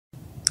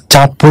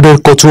চাঁদপুরের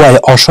কচুয়ায়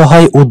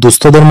অসহায় ও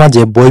দুস্থদের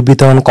মাঝে বই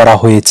বিতরণ করা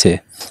হয়েছে।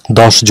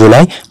 10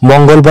 জুলাই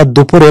মঙ্গলবার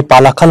দুপুরে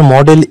পালাখাল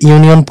মডেল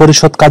ইউনিয়ন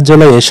পরিষদ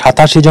কার্যালয়ে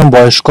 87 জন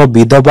বয়স্ক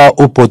বিধবা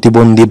ও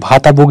প্রতিবন্ধী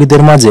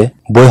ভাতাভোগীদের মাঝে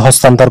বই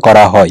হস্তান্তর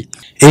করা হয়।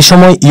 এই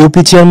সময়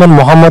ইউপি চেয়ারম্যান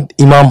মোহাম্মদ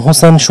ইমাম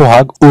হোসেন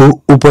সোহাগ ও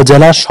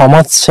উপজেলা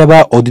সমাজসেবা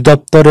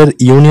অধিদপ্তরের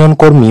ইউনিয়ন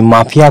কর্মী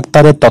মাফিয়া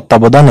আক্তারের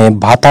তত্ত্বাবধানে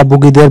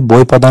ভাতাভোগীদের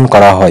বই প্রদান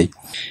করা হয়।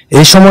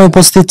 এই সময়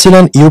উপস্থিত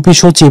ছিলেন ইউপি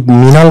সচিব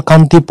মিনাল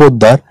কান্তি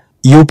পোদ্দার,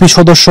 ইউপি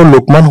সদস্য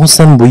লোকমান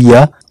হোসেন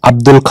ভুইয়া,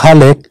 আব্দুল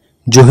খালেক,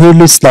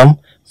 জহিরুল ইসলাম,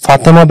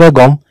 ফাতেমা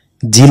বেগম,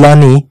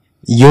 জিলানি,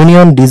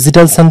 ইউনিয়ন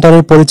ডিজিটাল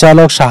সেন্টারের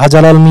পরিচালক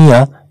শাহজালাল মিয়া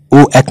ও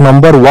 1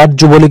 নম্বর ওয়ার্ড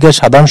যুবলীগের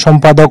সাধারণ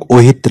সম্পাদক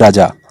ওহিদ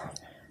রাজা।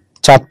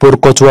 চাঁদপুর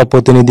কচুয়া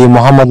প্রতিনিধি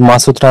মোহাম্মদ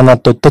মাসুদ রানার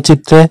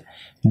তথ্যচিত্রে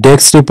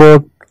ডেস্ক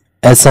রিপোর্ট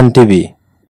SNTV।